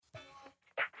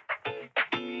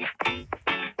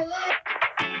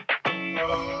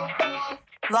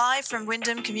Live from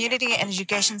Wyndham Community and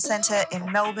Education Centre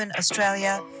in Melbourne,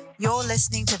 Australia, you're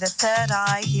listening to The Third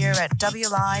Eye here at W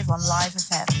Live on Live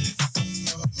FM.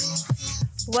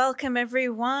 Welcome,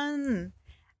 everyone.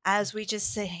 As we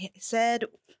just said,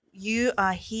 you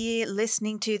are here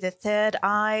listening to The Third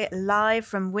Eye live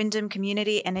from Wyndham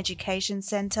Community and Education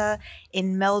Centre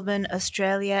in Melbourne,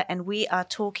 Australia, and we are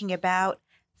talking about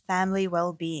family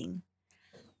well-being.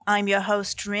 I'm your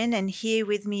host, Rin, and here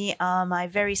with me are my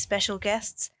very special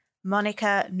guests,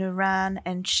 Monica, Nuran,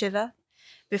 and Shiva.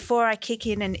 Before I kick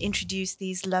in and introduce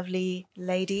these lovely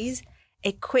ladies,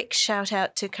 a quick shout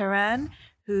out to Karan,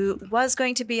 who was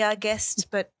going to be our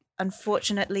guest, but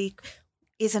unfortunately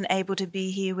isn't able to be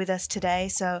here with us today.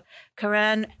 So,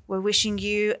 Karan, we're wishing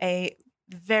you a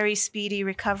very speedy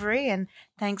recovery, and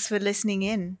thanks for listening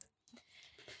in.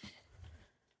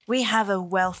 We have a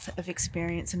wealth of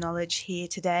experience and knowledge here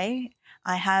today.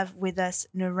 I have with us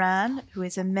Nuran, who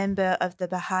is a member of the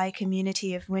Baha'i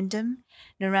community of Wyndham.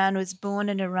 Nuran was born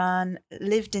in Iran,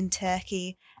 lived in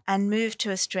Turkey, and moved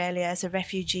to Australia as a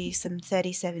refugee some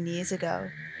 37 years ago.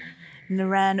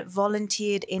 Nuran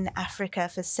volunteered in Africa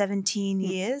for 17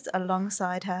 years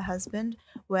alongside her husband,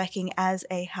 working as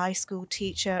a high school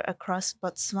teacher across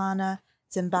Botswana,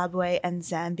 Zimbabwe, and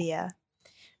Zambia.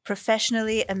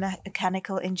 Professionally a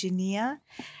mechanical engineer.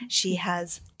 She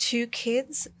has 2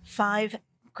 kids, 5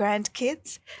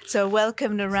 grandkids. So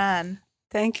welcome, Nuran.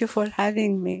 Thank you for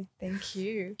having me. Thank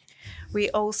you. We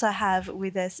also have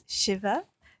with us Shiva,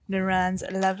 Nuran's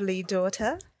lovely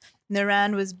daughter.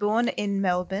 Nuran was born in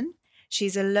Melbourne.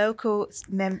 She's a member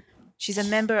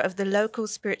of the local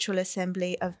spiritual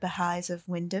assembly of Baha'is of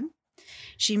Wyndham.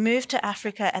 She moved to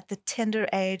Africa at the tender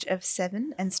age of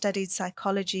 7 and studied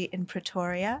psychology in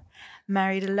Pretoria,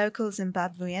 married a local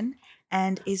Zimbabwean,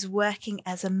 and is working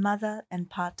as a mother and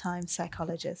part-time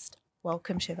psychologist.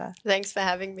 Welcome, Shiva. Thanks for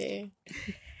having me.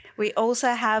 We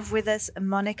also have with us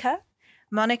Monica.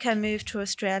 Monica moved to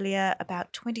Australia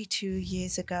about 22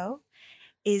 years ago,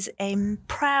 is a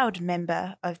proud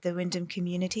member of the Wyndham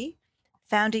community,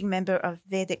 founding member of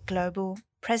Vedic Global,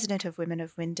 president of Women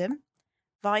of Wyndham,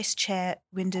 Vice Chair,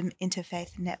 Wyndham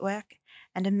Interfaith Network,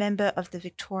 and a member of the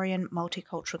Victorian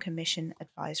Multicultural Commission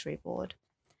Advisory Board.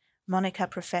 Monica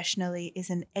professionally is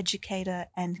an educator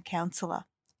and counsellor.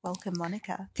 Welcome,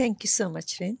 Monica. Thank you so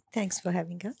much, Rin. Thanks for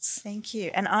having us. Thank you.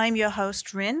 And I'm your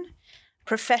host, Rin.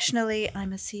 Professionally,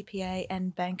 I'm a CPA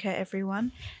and banker,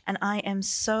 everyone, and I am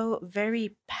so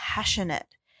very passionate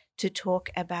to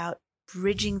talk about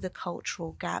bridging the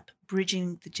cultural gap,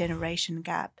 bridging the generation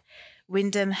gap.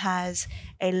 Wyndham has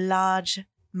a large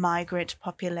migrant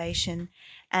population,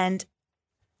 and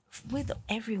with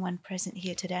everyone present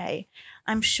here today,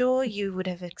 I'm sure you would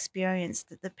have experienced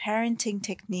that the parenting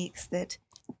techniques that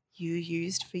you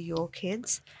used for your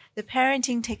kids, the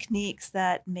parenting techniques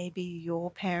that maybe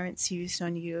your parents used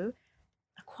on you,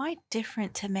 are quite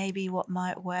different to maybe what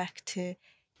might work to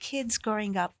kids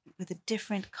growing up with a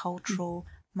different cultural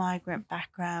migrant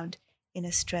background in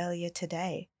Australia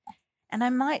today. And I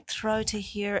might throw to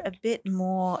hear a bit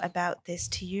more about this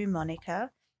to you,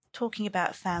 Monica, talking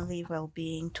about family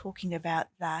well-being, talking about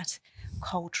that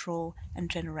cultural and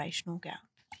generational gap.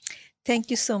 Thank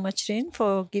you so much, Rin,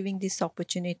 for giving this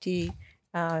opportunity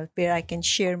where I can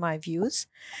share my views.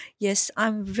 Yes,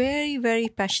 I'm very, very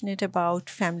passionate about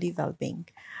family well-being.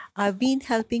 I've been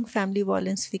helping family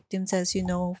violence victims, as you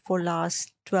know, for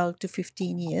last 12 to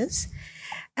 15 years.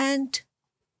 And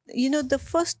the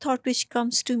first thought which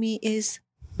comes to me is,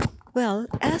 well,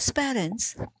 as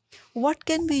parents, what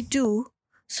can we do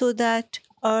so that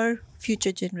our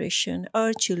future generation,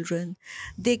 our children,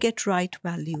 they get right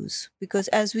values? Because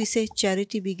as we say,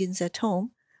 charity begins at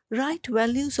home. Right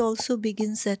values also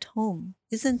begins at home,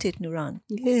 isn't it, Nuran?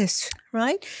 Yes.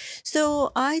 Right?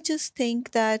 So I just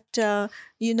think that,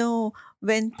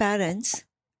 when parents,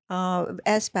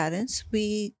 as parents,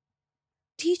 we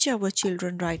teach our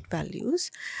children right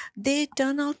values, they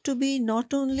turn out to be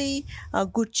not only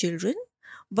good children,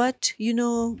 but,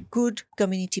 good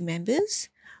community members,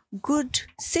 good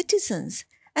citizens.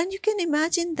 And you can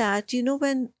imagine that,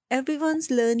 when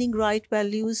everyone's learning right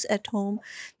values at home,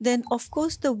 then of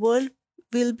course the world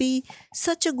will be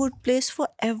such a good place for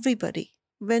everybody.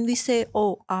 When we say,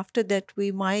 oh, after that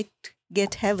we might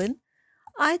get heaven,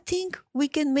 I think we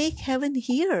can make heaven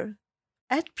here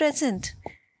at present.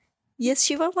 Yes,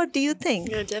 Shiva, what do you think?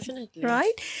 Yeah, definitely.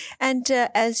 Right? And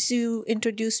as you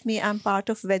introduced me, I'm part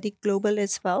of Vedic Global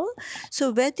as well.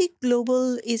 So Vedic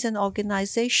Global is an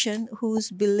organization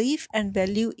whose belief and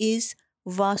value is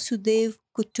Vasudev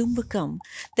kutumbakam,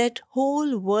 that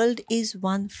whole world is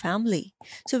one family.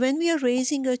 So when we are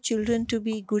raising our children to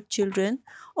be good children,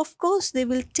 of course they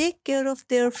will take care of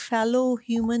their fellow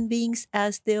human beings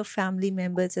as their family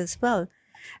members as well.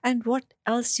 And what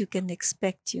else you can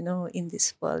expect, in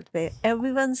this world where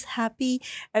everyone's happy,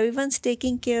 everyone's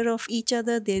taking care of each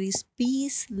other, there is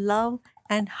peace, love,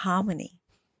 and harmony.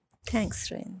 Thanks,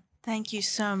 Ren. Thank you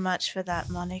so much for that,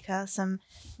 Monica. Some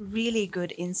really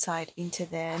good insight into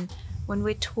there. And when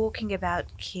we're talking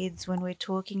about kids, when we're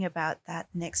talking about that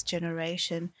next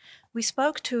generation, we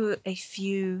spoke to a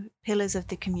few pillars of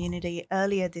the community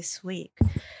earlier this week.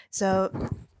 So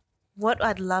what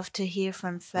I'd love to hear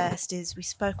from first is we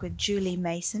spoke with Julie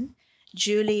Mason.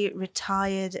 Julie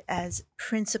retired as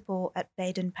principal at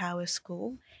Baden Power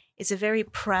School, is a very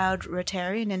proud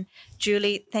Rotarian. And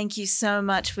Julie, thank you so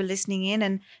much for listening in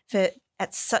and for,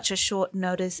 at such a short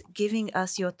notice, giving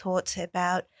us your thoughts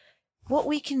about what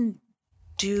we can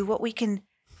do, what we can,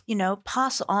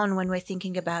 pass on when we're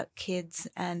thinking about kids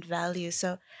and values.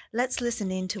 So let's listen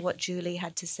in to what Julie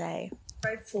had to say.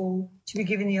 Grateful to be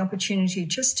given the opportunity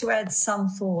just to add some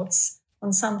thoughts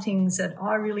on some things that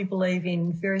I really believe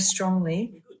in very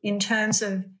strongly in terms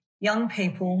of young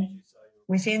people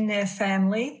within their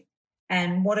family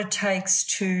and what it takes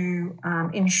to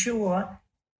ensure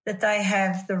that they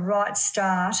have the right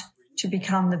start to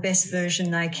become the best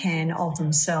version they can of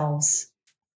themselves.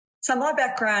 So my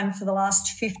background for the last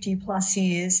 50 plus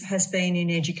years has been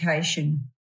in education.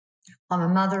 I'm a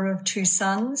mother of 2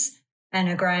 sons and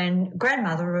a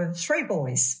grandmother of 3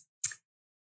 boys.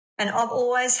 And I've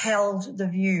always held the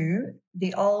view,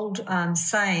 the old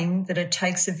saying that it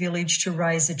takes a village to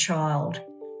raise a child.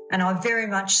 And I very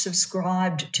much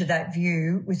subscribed to that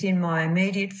view within my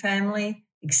immediate family,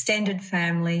 extended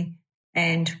family,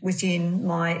 and within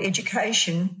my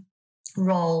education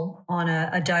role on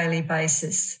a daily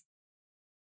basis.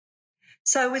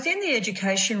 So within the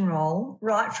education role,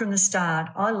 right from the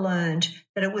start, I learned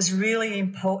that it was really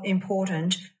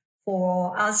important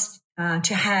for us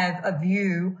to have a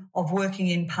view of working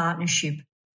in partnership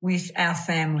with our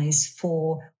families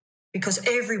because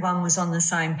everyone was on the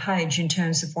same page in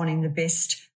terms of wanting the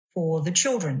best for the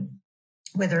children,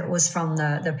 whether it was from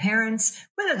the parents,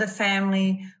 whether the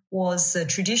family was a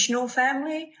traditional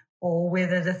family or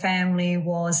whether the family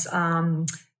was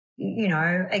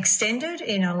extended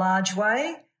in a large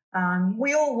way.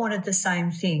 We all wanted the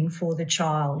same thing for the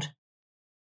child.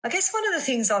 I guess one of the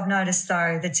things I've noticed,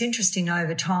 though, that's interesting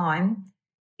over time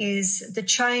is the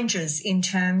changes in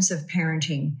terms of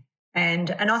parenting.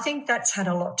 And I think that's had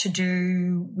a lot to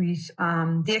do with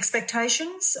the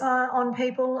expectations on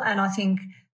people. And I think,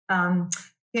 gone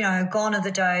are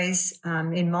the days,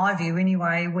 in my view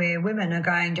anyway, where women are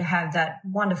going to have that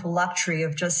wonderful luxury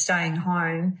of just staying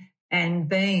home and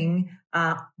being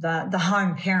the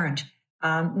home parent.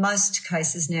 Most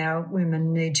cases now,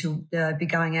 women need to be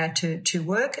going out to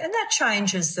work, and that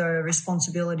changes the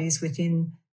responsibilities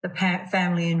within the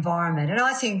family environment. And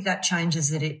I think that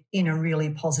changes it in a really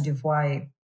positive way.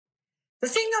 The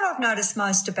thing that I've noticed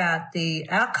most about the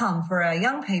outcome for our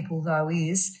young people, though,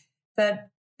 is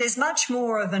that there's much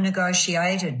more of a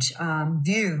negotiated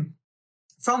view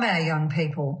from our young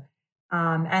people.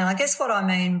 And I guess what I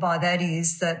mean by that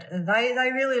is that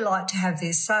they really like to have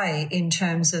their say in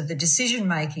terms of the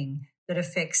decision-making that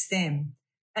affects them.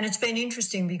 And it's been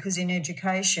interesting because in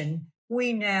education,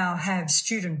 we now have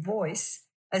student voice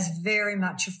as very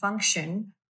much a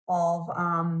function of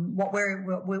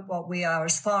what we are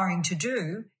aspiring to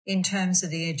do in terms of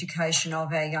the education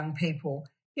of our young people,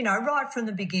 right from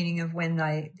the beginning of when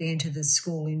they enter the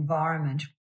school environment.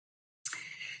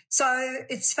 So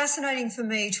it's fascinating for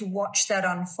me to watch that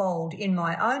unfold in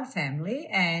my own family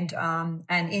and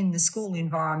in the school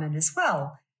environment as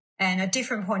well. And at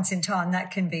different points in time,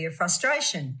 that can be a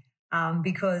frustration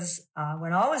because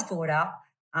when I was brought up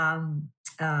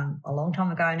a long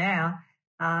time ago now,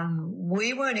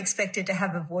 we weren't expected to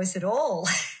have a voice at all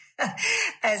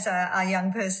as a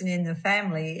young person in the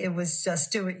family. It was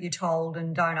just do what you're told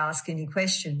and don't ask any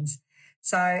questions.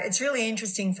 So it's really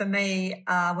interesting for me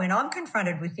when I'm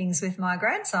confronted with things with my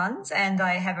grandsons and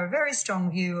they have a very strong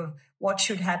view of what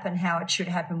should happen, how it should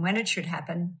happen, when it should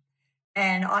happen.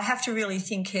 And I have to really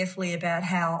think carefully about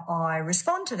how I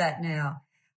respond to that now.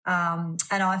 And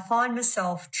I find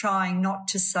myself trying not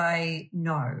to say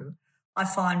no. I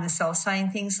find myself saying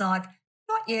things like,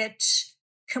 not yet,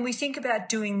 can we think about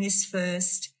doing this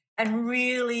first? And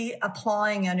really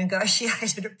applying a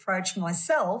negotiated approach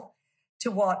myself to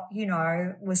what,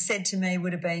 was said to me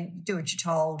would have been do what you're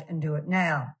told and do it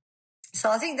now.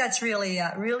 So I think that's really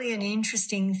an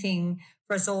interesting thing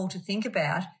for us all to think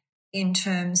about in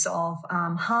terms of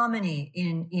harmony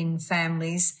in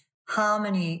families,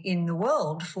 harmony in the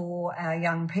world for our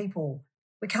young people.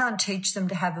 We can't teach them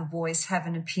to have a voice, have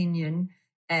an opinion,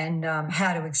 and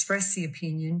how to express the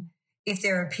opinion if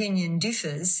their opinion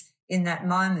differs in that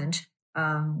moment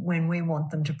when we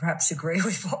want them to perhaps agree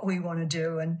with what we want to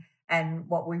do and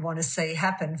what we want to see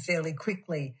happen fairly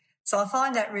quickly. So I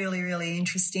find that really, really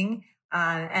interesting,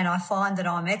 and I find that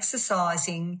I'm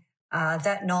exercising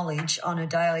that knowledge on a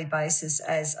daily basis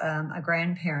as a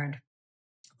grandparent.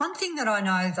 One thing that I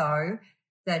know, though,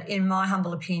 that in my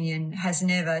humble opinion has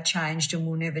never changed and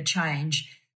will never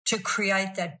change, to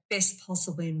create that best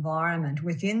possible environment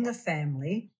within the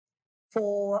family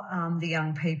for the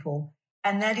young people,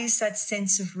 and that is that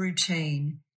sense of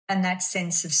routine and that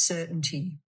sense of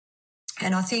certainty.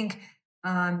 And I think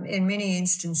in many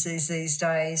instances these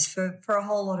days, for a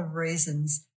whole lot of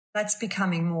reasons, that's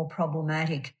becoming more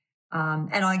problematic.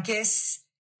 And I guess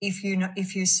if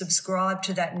you subscribe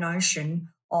to that notion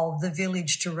of the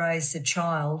village to raise the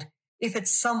child, if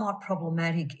it's somewhat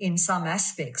problematic in some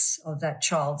aspects of that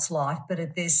child's life, but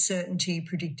if there's certainty,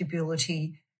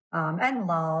 predictability, and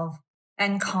love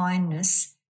and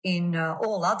kindness in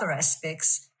all other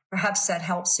aspects, perhaps that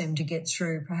helps them to get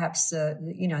through perhaps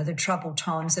the troubled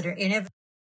times that are inevitable.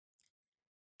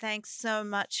 Thanks so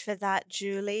much for that,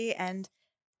 Julie. And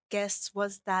guests,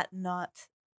 was that not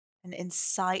an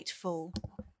insightful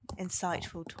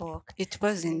talk? It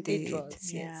was indeed. It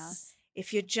was, Yeah. yes.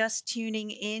 If you're just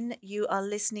tuning in, you are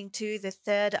listening to The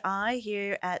Third Eye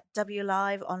here at W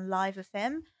Live on Live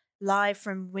FM, live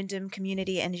from Wyndham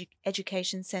Community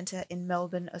Education Centre in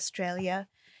Melbourne, Australia.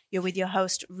 You're with your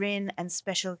host, Rin, and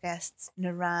special guests,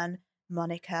 Naran,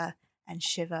 Monica, and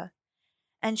Shiva.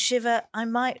 And Shiva, I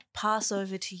might pass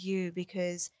over to you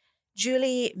because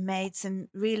Julie made some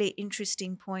really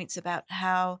interesting points about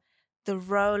how the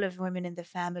role of women in the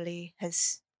family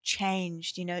has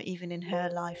changed, even in her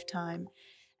lifetime.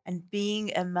 And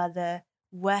being a mother,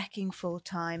 working full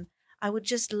time, I would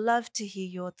just love to hear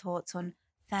your thoughts on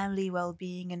family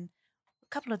well-being and a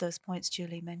couple of those points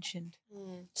Julie mentioned.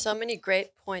 So many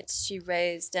great points she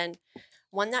raised. And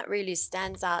one that really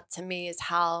stands out to me is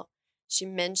how she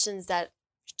mentions that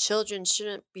children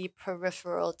shouldn't be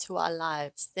peripheral to our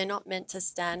lives. They're not meant to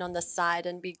stand on the side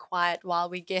and be quiet while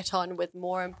we get on with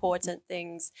more important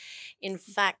things. In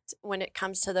fact, when it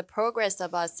comes to the progress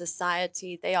of our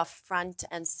society, they are front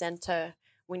and center.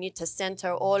 We need to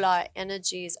center all our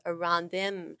energies around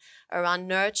them, around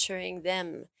nurturing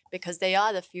them, because they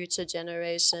are the future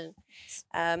generation.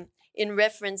 In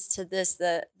reference to this,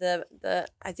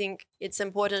 I think it's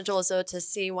important also to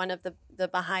see one of the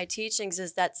Baha'i teachings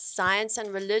is that science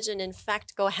and religion, in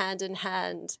fact, go hand in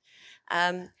hand.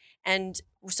 And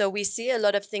so we see a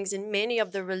lot of things in many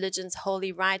of the religion's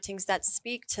holy writings that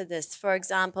speak to this. For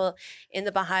example, in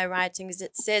the Baha'i writings,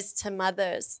 it says to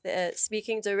mothers,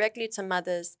 speaking directly to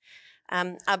mothers,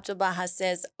 Abdul Baha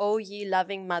says, "O ye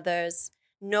loving mothers,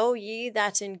 know ye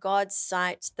that in God's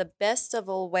sight the best of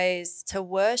all ways to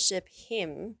worship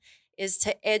him is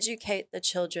to educate the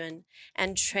children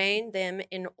and train them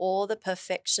in all the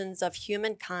perfections of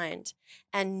humankind,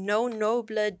 and no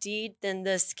nobler deed than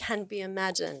this can be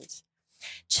imagined."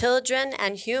 Children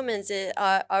and humans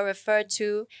are referred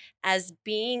to as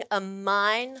being a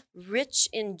mine rich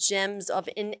in gems of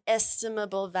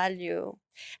inestimable value,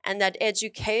 and that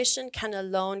education can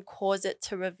alone cause it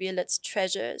to reveal its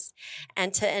treasures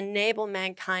and to enable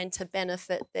mankind to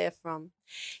benefit therefrom.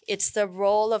 It's the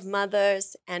role of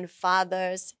mothers and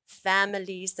fathers,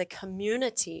 families, the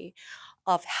community,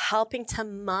 of helping to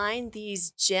mine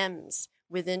these gems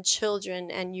within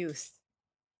children and youth,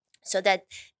 so that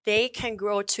they can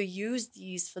grow to use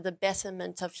these for the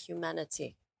betterment of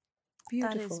humanity.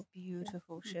 That is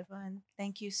beautiful, Shiva, and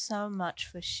thank you so much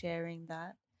for sharing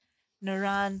that.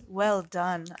 Naran, well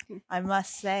done. I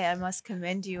must say, I must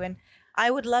commend you, and I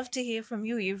would love to hear from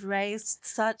you. You've raised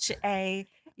such a,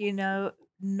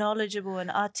 knowledgeable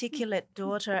and articulate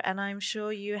daughter, and I'm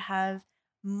sure you have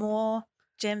more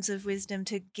gems of wisdom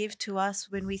to give to us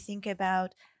when we think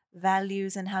about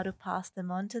values and how to pass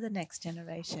them on to the next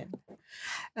generation.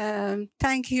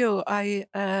 Thank you. I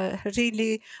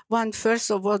really want,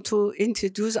 first of all, to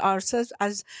introduce ourselves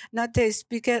as not a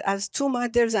speaker, as two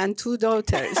mothers and two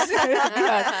daughters.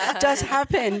 Just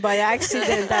happened by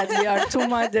accident that we are two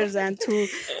mothers and two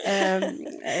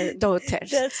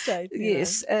daughters. That's right.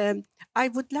 Yes. I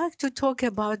would like to talk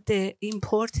about the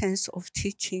importance of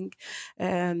teaching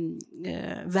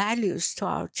values to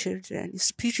our children,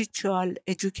 spiritual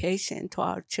education to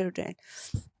our children.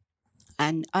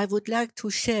 And I would like to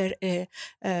share a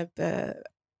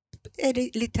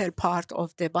a little part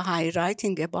of the Baha'i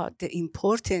writing about the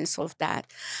importance of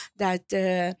that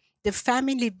the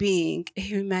family being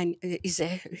is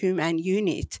a human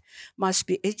unit, must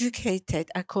be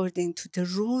educated according to the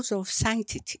rules of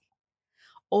sanctity.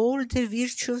 All the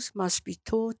virtues must be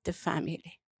taught the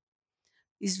family.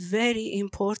 Is very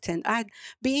important. And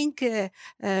being a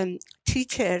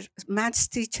teacher, maths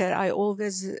teacher, I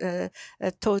always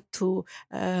taught to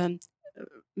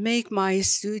make my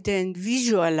student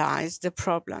visualize the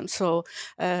problem. So,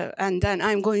 and then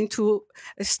I'm going to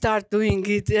start doing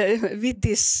it with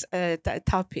this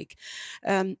topic.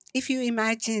 If you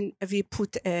imagine we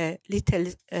put a little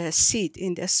seed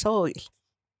in the soil,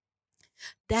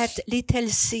 that little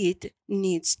seed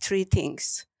needs three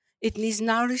things. It needs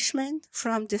nourishment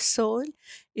from the soil,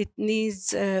 it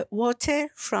needs water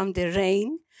from the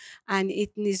rain, and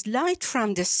it needs light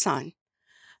from the sun.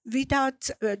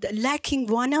 Without lacking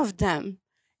one of them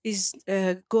is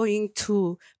going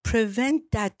to prevent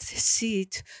that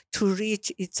seed to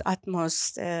reach its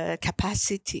utmost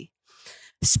capacity,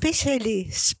 especially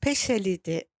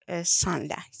the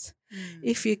sunlight.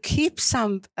 If you keep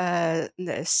some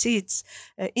seeds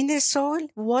in the soil,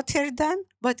 water them,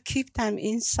 but keep them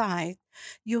inside,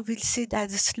 you will see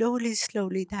that slowly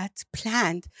that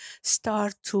plant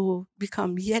start to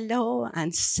become yellow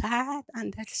and sad,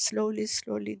 and that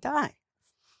slowly die.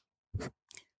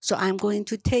 So I'm going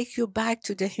to take you back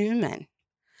to the human.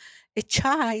 A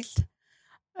child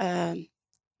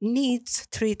needs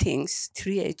three things,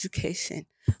 three education.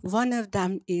 One of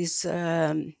them is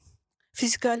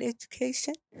physical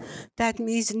education. That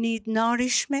means need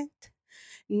nourishment,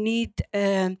 need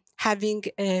having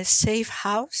a safe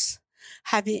house,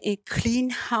 having a clean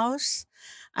house,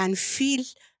 and feel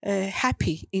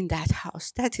happy in that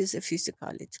house. That is a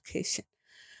physical education.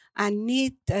 And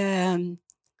need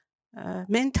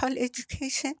mental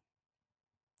education.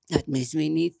 That means we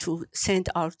need to send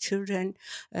our children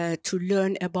to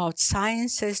learn about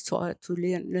sciences, to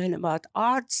learn about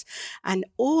arts, and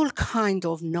all kind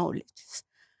of knowledge.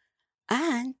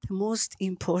 And most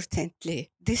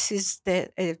importantly, this is the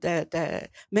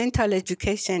mental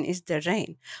education is the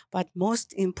rain, but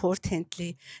most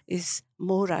importantly is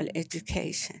moral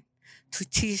education, to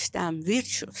teach them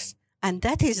virtues, and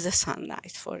that is the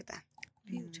sunlight for them.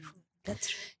 Beautiful. That's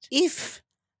right. If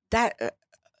that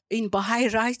in Baha'i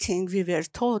writing, we were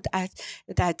told that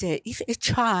if a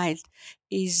child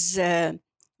is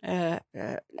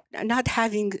not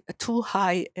having a too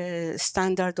high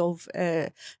standard of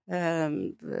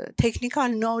technical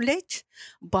knowledge,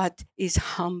 but is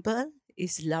humble,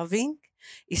 is loving,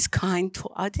 is kind to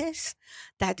others,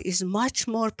 that is much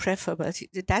more preferable.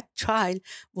 That child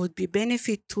would be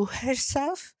benefit to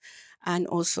herself and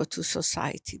also to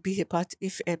society. But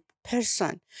if a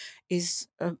person is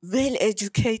well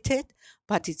educated,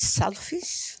 but it's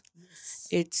selfish,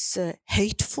 it's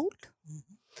hateful,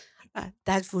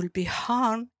 that will be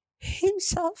harm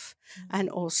himself and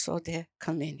also the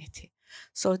community.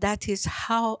 So that is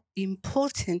how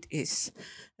important is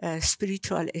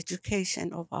spiritual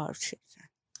education of our children.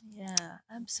 Yeah,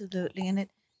 absolutely. And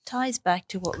it ties back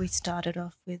to what we started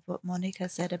off with, what Monica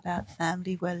said about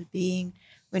family well-being.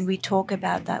 When we talk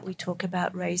about that, we talk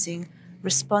about raising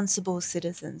responsible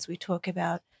citizens. We talk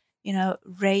about,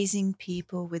 raising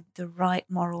people with the right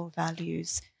moral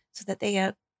values so that they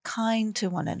are kind to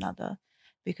one another.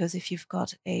 Because if you've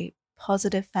got a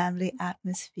positive family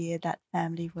atmosphere, that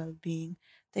family well-being,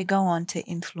 they go on to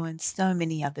influence so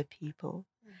many other people.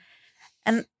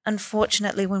 And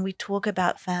unfortunately, when we talk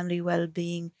about family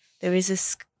well-being, there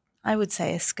is I would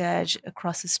say a scourge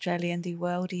across Australia and the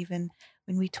world, even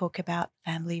when we talk about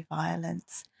family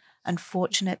violence.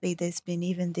 Unfortunately, there's been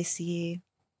even this year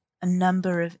a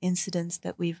number of incidents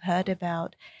that we've heard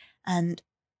about. And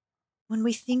when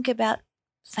we think about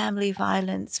family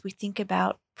violence, we think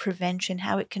about prevention,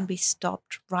 how it can be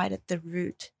stopped right at the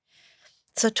root.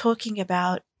 So talking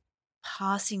about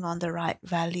passing on the right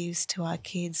values to our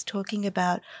kids, talking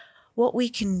about what we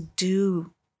can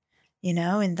do,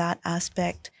 in that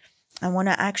aspect. I want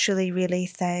to actually really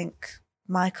thank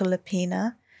Michael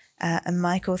Lapina. And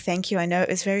Michael, thank you. I know it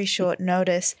was very short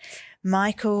notice.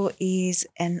 Michael is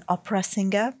an opera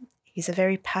singer. He's a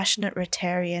very passionate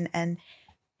Rotarian and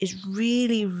is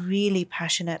really, really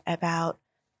passionate about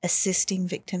assisting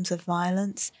victims of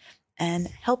violence and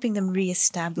helping them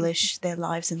reestablish their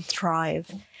lives and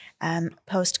thrive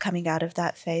post coming out of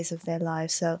that phase of their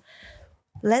lives. So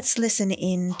let's listen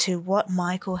in to what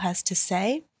Michael has to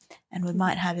say, and we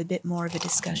might have a bit more of a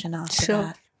discussion after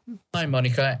that. Hi,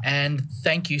 Monica, and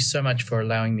thank you so much for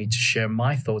allowing me to share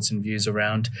my thoughts and views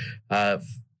around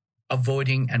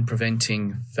avoiding and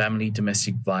preventing family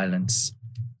domestic violence.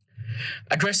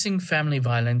 Addressing family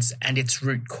violence and its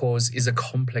root cause is a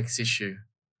complex issue.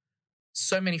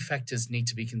 So many factors need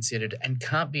to be considered and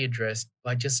can't be addressed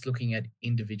by just looking at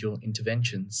individual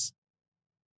interventions.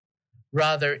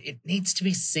 Rather, it needs to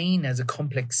be seen as a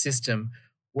complex system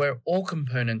where all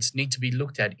components need to be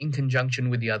looked at in conjunction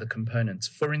with the other components.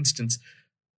 For instance,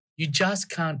 you just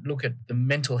can't look at the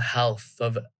mental health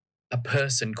of a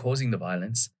person causing the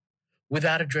violence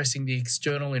without addressing the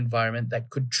external environment that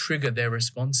could trigger their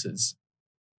responses.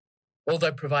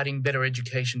 Although providing better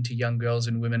education to young girls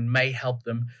and women may help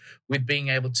them with being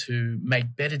able to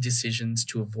make better decisions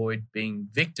to avoid being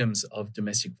victims of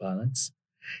domestic violence,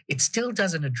 it still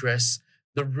doesn't address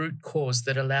the root cause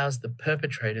that allows the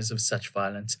perpetrators of such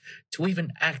violence to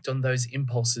even act on those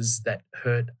impulses that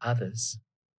hurt others.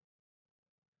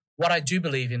 What I do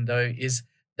believe in, though, is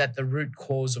that the root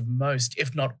cause of most,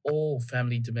 if not all,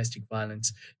 family domestic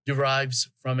violence derives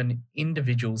from an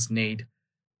individual's need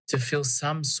to feel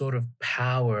some sort of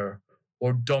power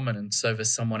or dominance over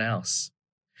someone else.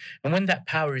 And when that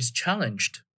power is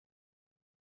challenged,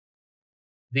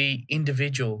 the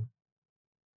individual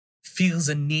feels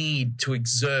a need to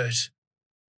exert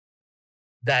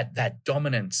that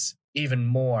dominance even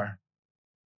more.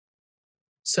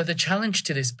 So the challenge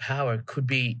to this power could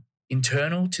be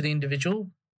internal to the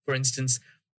individual, for instance,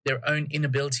 their own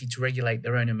inability to regulate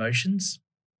their own emotions.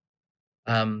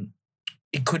 The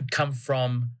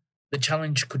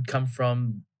challenge could come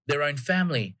from their own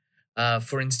family.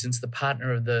 For instance, the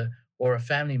partner or a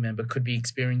family member could be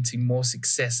experiencing more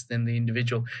success than the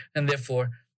individual and therefore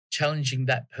challenging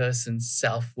that person's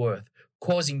self-worth,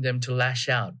 causing them to lash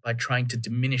out by trying to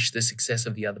diminish the success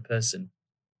of the other person.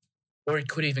 Or it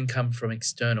could even come from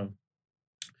external.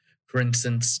 For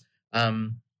instance,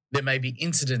 there may be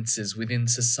incidences within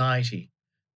society.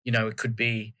 It could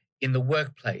be in the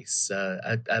workplace,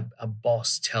 a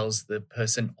boss tells the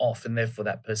person off and therefore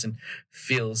that person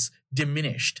feels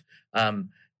diminished.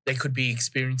 They could be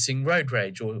experiencing road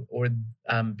rage or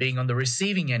being on the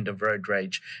receiving end of road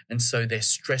rage. And so their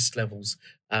stress levels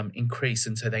increase.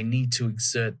 And so they need to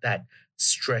exert that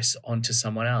stress onto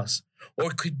someone else.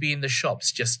 Or it could be in the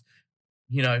shops, just,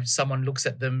 someone looks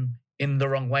at them in the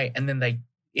wrong way and then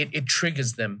it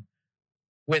triggers them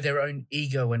where their own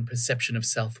ego and perception of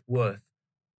self-worth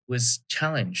was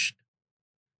challenged.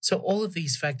 So all of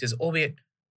these factors, albeit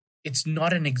it's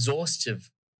not an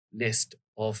exhaustive list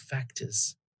of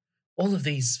factors, all of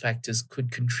these factors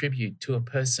could contribute to a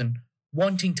person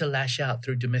wanting to lash out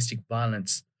through domestic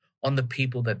violence on the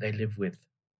people that they live with.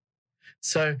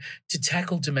 So to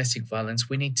tackle domestic violence,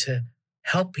 we need to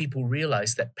help people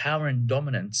realize that power and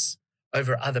dominance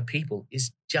over other people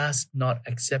is just not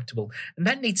acceptable. And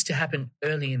that needs to happen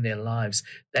early in their lives.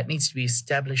 That needs to be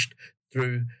established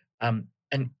through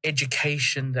an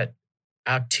education that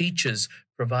our teachers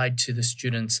provide to the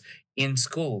students in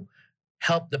school.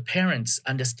 Help the parents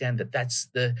understand that that's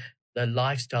the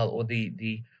lifestyle or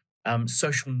the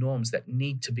social norms that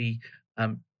need to be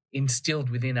instilled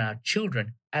within our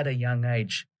children at a young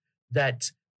age,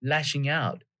 that lashing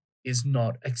out is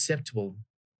not acceptable.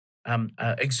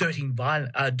 Exerting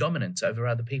dominance over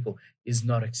other people is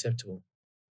not acceptable.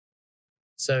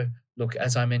 So, look,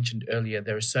 as I mentioned earlier,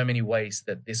 there are so many ways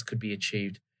that this could be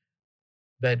achieved,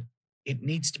 but it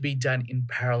needs to be done in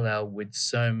parallel with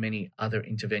so many other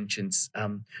interventions.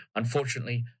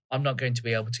 Unfortunately, I'm not going to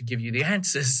be able to give you the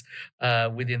answers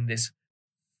within this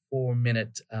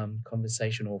 4-minute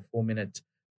conversation or 4-minute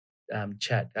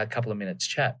chat, a couple of minutes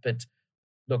chat. But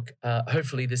look,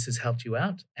 hopefully this has helped you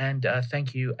out. And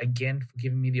thank you again for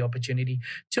giving me the opportunity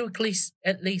to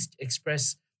at least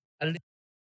express a little.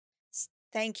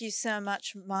 Thank you so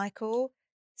much, Michael.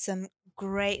 Some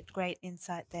great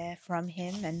insight there from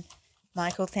him. And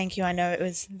Michael, thank you. I know it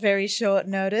was very short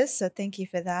notice, so thank you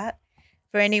for that.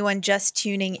 For anyone just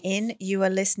tuning in, you are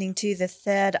listening to The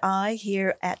Third Eye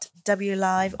here at W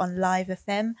Live on Live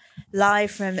FM,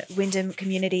 live from Wyndham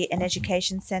Community and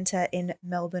Education Centre in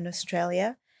Melbourne,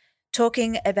 Australia.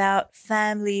 Talking about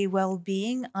family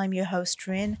well-being, I'm your host,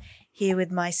 Rin, here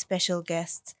with my special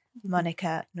guests,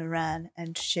 Monica, Nuran,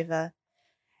 and Shiva.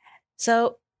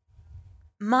 So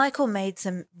Michael made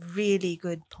some really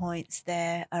good points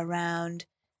there around,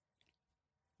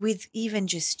 with even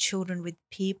just children, with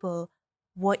people,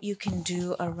 what you can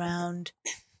do around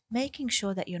making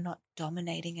sure that you're not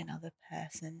dominating another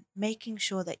person, making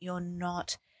sure that you're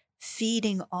not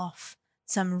feeding off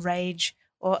some rage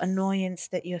or annoyance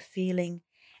that you're feeling.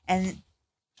 And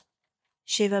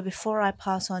Shiva, before I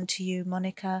pass on to you,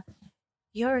 Monica,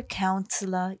 you're a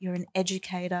counselor, you're an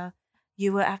educator.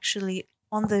 You were actually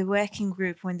on the working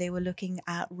group when they were looking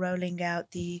at rolling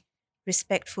out the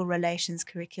Respectful Relations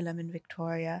curriculum in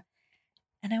Victoria.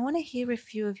 And I want to hear a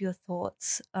few of your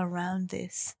thoughts around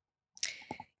this.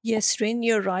 Yes, Rin,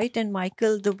 you're right. And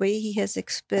Michael, the way he has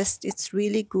expressed, it's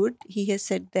really good. He has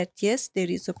said that, yes, there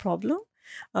is a problem,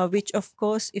 which of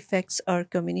course affects our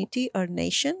community, our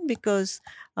nation, because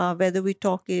whether we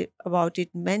talk about it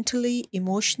mentally,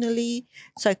 emotionally,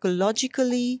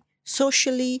 psychologically,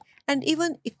 socially, and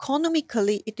even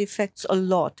economically, it affects a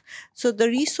lot. So the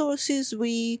resources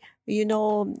we,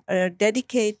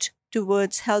 dedicate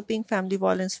towards helping family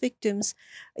violence victims,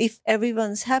 if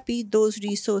everyone's happy, those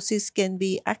resources can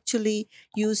be actually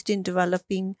used in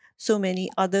developing so many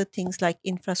other things like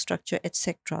infrastructure,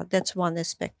 etc. That's one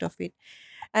aspect of it.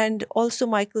 And also,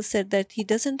 Michael said that he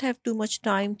doesn't have too much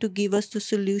time to give us the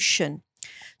solution.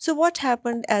 So, what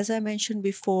happened, as I mentioned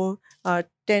before,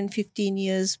 10, 15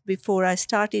 years before I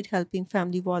started helping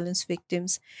family violence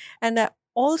victims, and I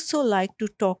also like to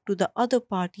talk to the other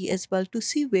party as well to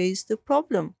see where is the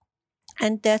problem.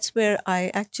 And that's where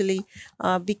I actually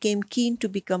became keen to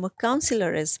become a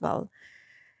counselor as well.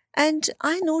 And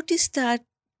I noticed that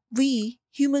we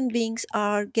human beings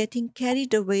are getting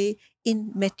carried away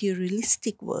in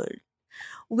materialistic world.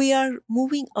 We are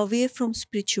moving away from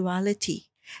spirituality.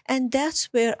 And that's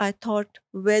where I thought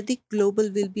Vedic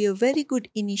Global will be a very good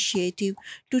initiative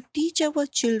to teach our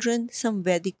children some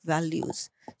Vedic values.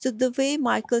 So, the way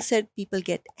Michael said, people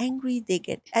get angry, they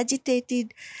get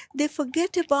agitated, they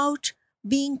forget about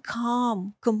being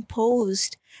calm,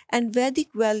 composed, and Vedic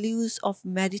values of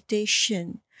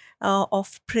meditation,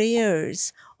 of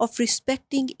prayers, of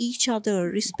respecting each other,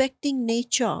 respecting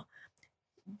nature.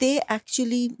 They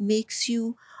actually makes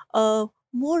you a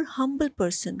more humble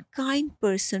person, kind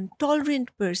person,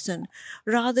 tolerant person,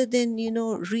 rather than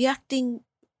reacting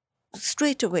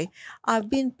straight away. I've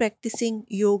been practicing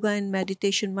yoga and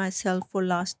meditation myself for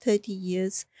last 30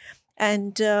 years,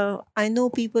 and I know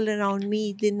people around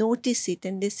me, they notice it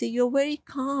and they say, you're very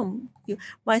calm.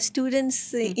 My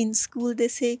students in school, they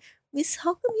say, Miss,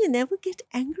 how come you never get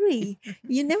angry?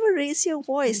 You never raise your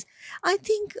voice. I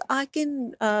think I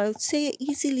can say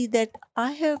easily that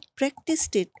I have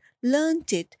practiced it,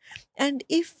 learned it. And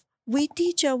if we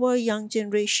teach our young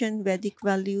generation Vedic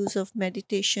values of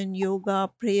meditation, yoga,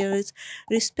 prayers,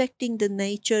 respecting the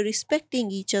nature,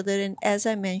 respecting each other, and as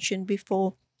I mentioned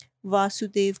before,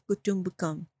 Vasudev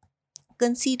Kutumbakam.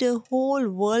 Consider whole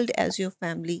world as your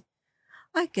family.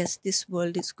 I guess this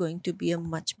world is going to be a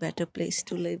much better place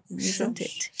to live in, isn't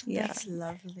it? Yeah. That's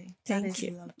lovely. Thank That is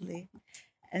you. lovely.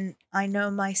 And I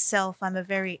know myself, I'm a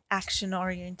very action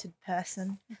oriented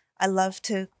person. I love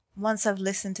to, once I've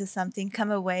listened to something,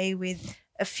 come away with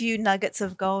a few nuggets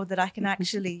of gold that I can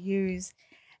actually use.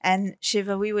 And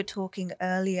Shiva, we were talking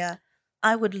earlier.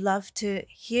 I would love to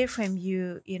hear from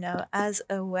you, as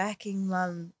a working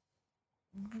mum,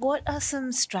 what are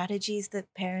some strategies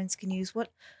that parents can use? What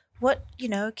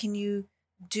can you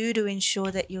do to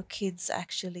ensure that your kids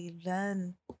actually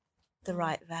learn the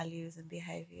right values and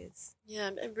behaviors? Yeah,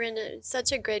 and Brenda, it's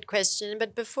such a great question.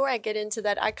 But before I get into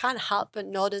that, I can't help but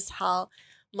notice how,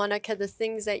 Monica, the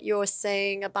things that you're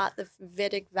saying about the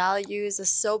Vedic values are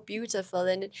so beautiful.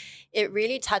 And it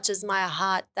really touches my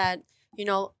heart that,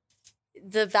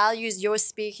 the values you're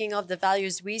speaking of, the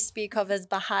values we speak of as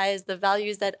Baha'is, the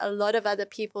values that a lot of other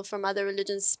people from other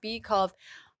religions speak of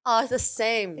are the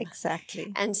same.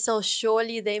 Exactly. And so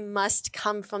surely they must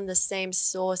come from the same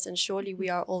source, and surely we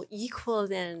are all equal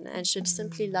then and should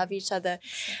simply love each other.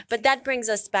 But that brings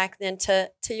us back then to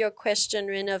your question,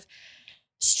 Rin, of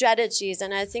strategies.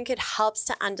 And I think it helps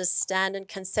to understand and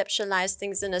conceptualize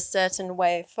things in a certain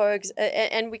way.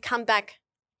 And we come back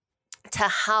to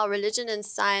how religion and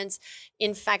science,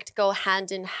 in fact, go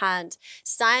hand in hand.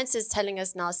 Science is telling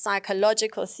us now,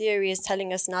 psychological theory is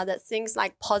telling us now that things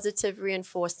like positive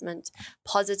reinforcement,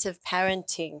 positive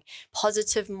parenting,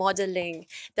 positive modeling,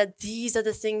 that these are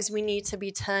the things we need to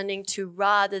be turning to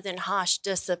rather than harsh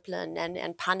discipline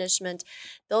and punishment.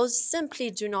 Those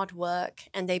simply do not work,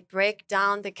 and they break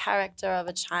down the character of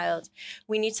a child.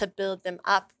 We need to build them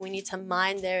up. We need to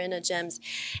mine their inner gems.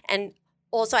 And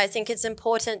also, I think it's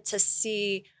important to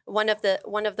see one of the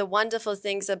wonderful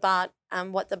things about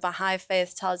what the Baha'i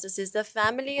faith tells us is the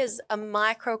family is a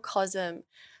microcosm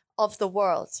of the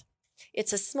world.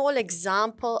 It's a small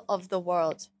example of the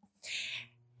world.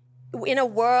 In a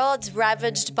world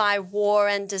ravaged by war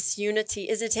and disunity,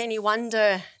 is it any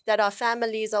wonder that our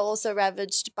families are also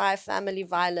ravaged by family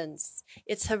violence?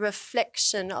 It's a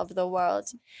reflection of the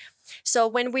world. So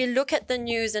when we look at the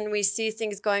news and we see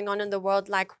things going on in the world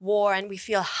like war and we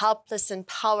feel helpless and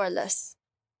powerless,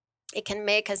 It can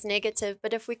make us negative,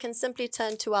 but if we can simply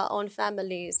turn to our own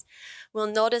families, we'll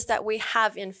notice that we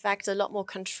have, in fact, a lot more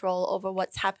control over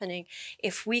what's happening.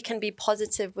 If we can be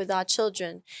positive with our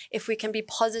children, if we can be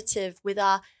positive with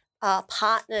our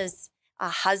partners, our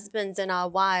husbands and our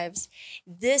wives,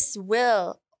 this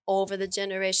will, over the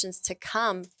generations to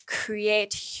come,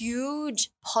 create huge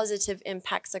positive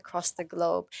impacts across the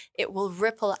globe. It will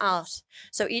ripple out.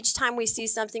 So each time we see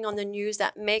something on the news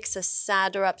that makes us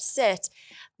sad or upset,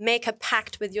 make a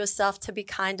pact with yourself to be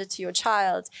kinder to your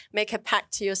child. Make a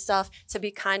pact to yourself to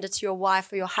be kinder to your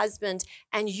wife or your husband,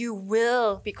 and you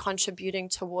will be contributing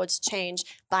towards change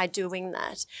by doing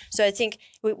that. So I think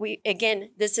we again,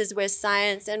 this is where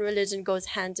science and religion goes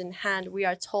hand in hand. We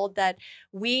are told that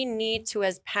we need to,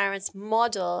 as parents,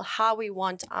 model how we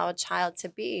want our child to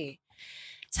be.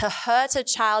 To hurt a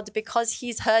child because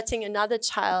he's hurting another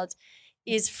child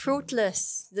is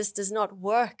fruitless. This does not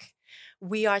work.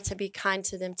 We are to be kind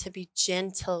to them, to be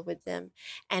gentle with them.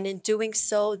 And in doing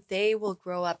so, they will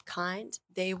grow up kind.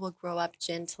 They will grow up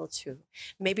gentle too.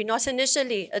 Maybe not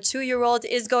initially. A 2-year-old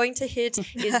is going to hit,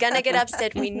 is going to get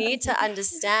upset. We need to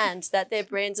understand that their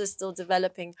brains are still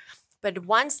developing. But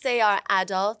once they are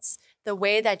adults, the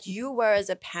way that you were as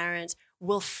a parent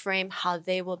will frame how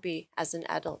they will be as an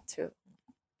adult too.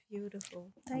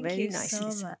 Beautiful. Thank Very you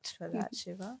nicely so much for that,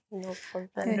 Shiva. No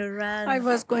problem. And Nuran, I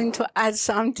was going to add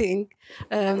something.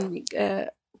 I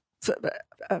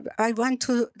want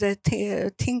to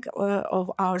think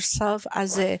of ourselves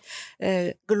as a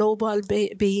global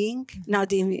being,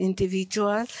 not an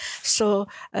individual. So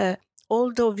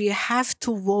although we have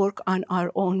to work on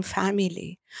our own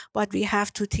family, but we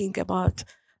have to think about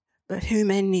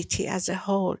humanity as a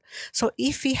whole. So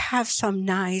if we have some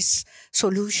nice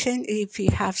solution, if we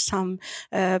have some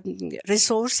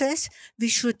resources, we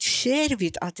should share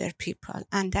with other people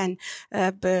and then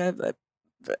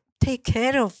take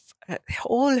care of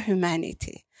all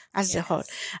humanity as a whole.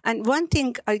 And one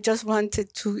thing I just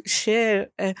wanted to share,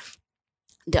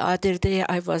 the other day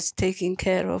I was taking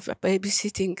care of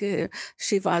babysitting.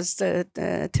 She was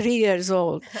 3 years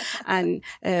old, and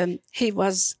he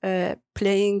was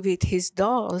playing with his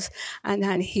dolls, and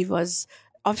then he was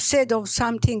upset of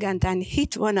something and then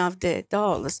hit one of the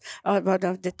dolls or one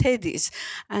of the teddies.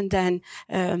 And then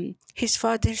his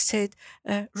father said,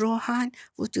 Rohan,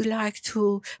 would you like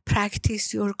to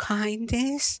practice your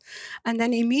kindness? And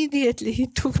then immediately he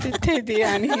took the teddy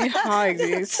and he hugged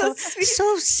it. So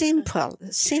simple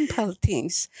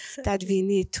things that we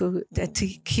need to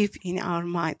keep in our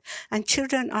mind. And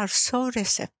children are so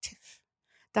receptive.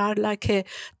 They are like a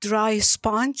dry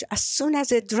sponge. As soon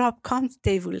as a drop comes,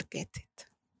 they will get it.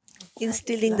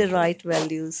 Instilling the right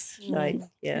values, right?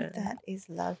 Yeah. that is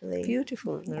lovely.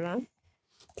 Beautiful, Nuran.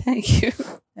 Thank you.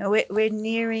 Now, we're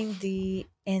nearing the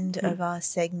end of our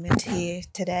segment here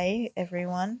today,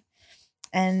 everyone.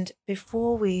 And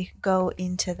before we go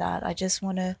into that, I just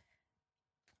want to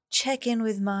check in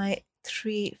with my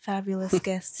 3 fabulous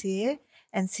guests here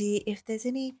and see if there's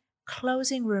any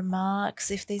closing remarks,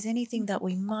 if there's anything that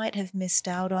we might have missed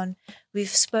out on. We've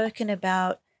spoken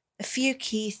about a few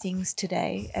key things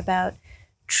today about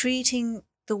treating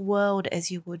the world as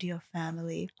you would your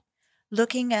family,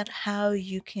 looking at how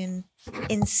you can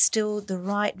instill the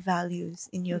right values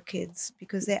in your kids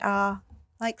because they are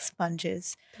like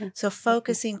sponges. So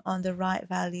focusing on the right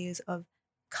values of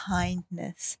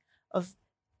kindness, of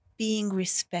being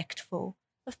respectful,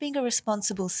 of being a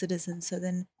responsible citizen, so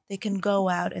then they can go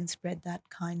out and spread that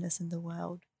kindness in the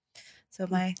world. So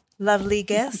my lovely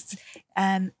guests,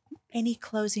 any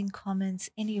closing comments,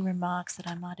 any remarks that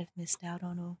I might have missed out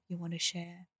on or you want to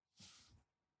share?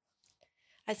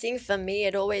 I think for me,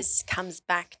 it always comes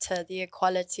back to the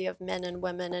equality of men and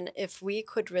women. And if we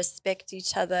could respect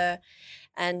each other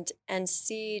and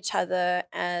see each other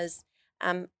as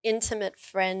intimate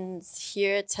friends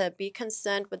here to be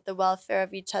concerned with the welfare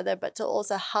of each other, but to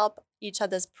also help each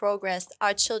other's progress,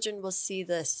 our children will see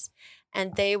this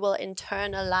and they will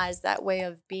internalize that way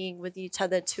of being with each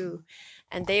other too.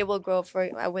 And they will grow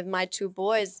with my 2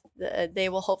 boys, they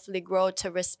will hopefully grow to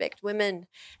respect women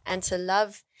and to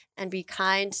love and be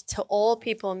kind to all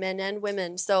people, men and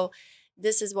women. So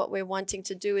this is what we're wanting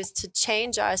to do, is to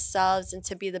change ourselves and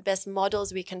to be the best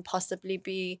models we can possibly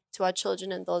be to our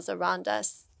children and those around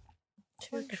us.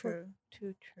 Too true.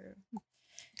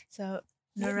 So,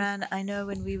 Nuran, I know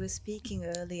when we were speaking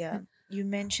earlier, you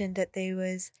mentioned that there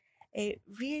was a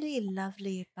really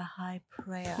lovely Baha'i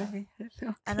prayer. Okay.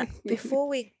 And before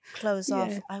we close off,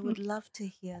 Yeah. I would love to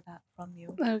hear that from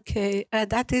you. Okay,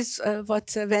 that is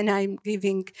what when I'm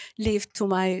giving leave to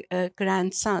my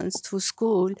grandsons to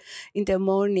school in the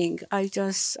morning, I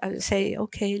just say,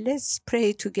 okay, let's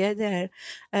pray together,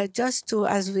 just to,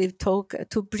 as we talk,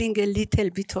 to bring a little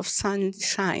bit of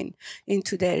sunshine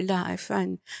into their life,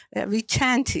 and we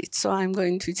chant it. So I'm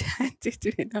going to chant it.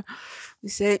 We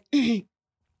say.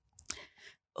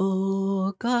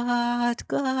 Oh God,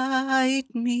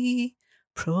 guide me,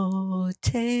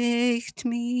 protect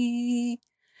me,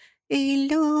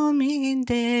 illumine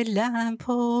the lamp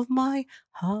of my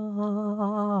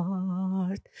heart,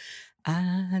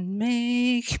 and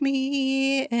make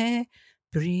me a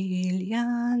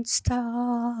brilliant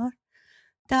star.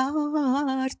 Thou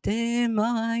art the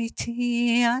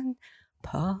mighty and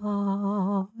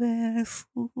powerful.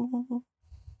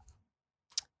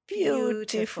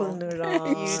 Beautiful, Nuran.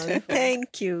 Beautiful.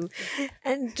 Thank you.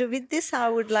 And with this, I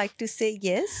would like to say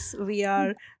yes, we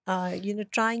are,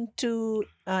 trying to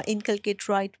inculcate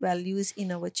right values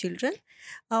in our children.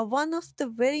 One of the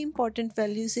very important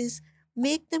values is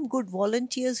make them good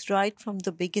volunteers right from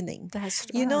the beginning. That's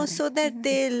So that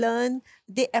they learn,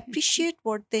 they appreciate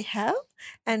what they have,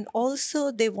 and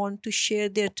also they want to share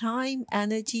their time,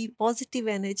 energy, positive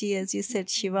energy, as you said,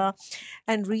 Shiva,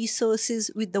 and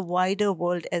resources with the wider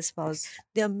world as well.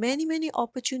 There are many, many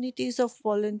opportunities of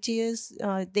volunteers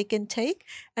they can take,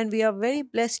 and we are very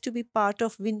blessed to be part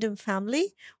of Wyndham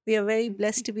family. We are very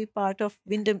blessed to be part of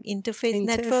Wyndham Interfaith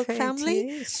Network family.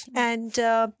 Yes. And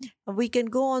we can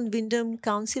go on Wyndham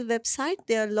Council website.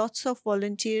 There are lots of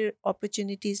volunteer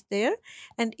opportunities there.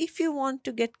 And if you want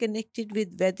to get connected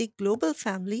with Vedic Global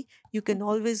family, you can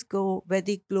always go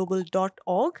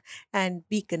vedicglobal.org and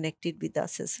be connected with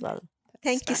us as well.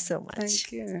 Thank you so much.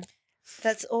 Thank you.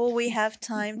 That's all we have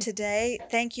time today.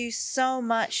 Thank you so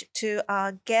much to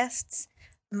our guests,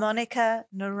 Monica,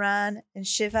 Nuran, and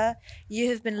Shiva. You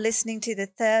have been listening to The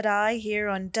Third Eye here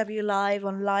on W Live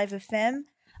on Live FM.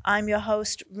 I'm your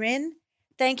host, Rin.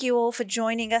 Thank you all for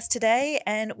joining us today,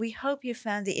 and we hope you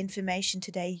found the information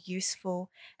today useful,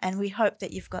 and we hope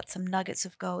that you've got some nuggets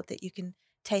of gold that you can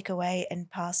take away and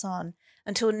pass on.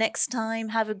 Until next time,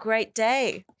 have a great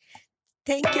day.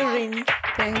 Thank you, Rin.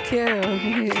 Thank you.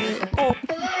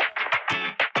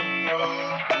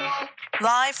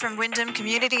 Live from Wyndham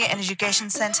Community and Education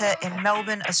Centre in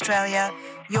Melbourne, Australia,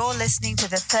 you're listening to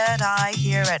The Third Eye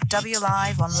here at W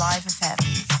Live on Live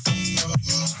FM.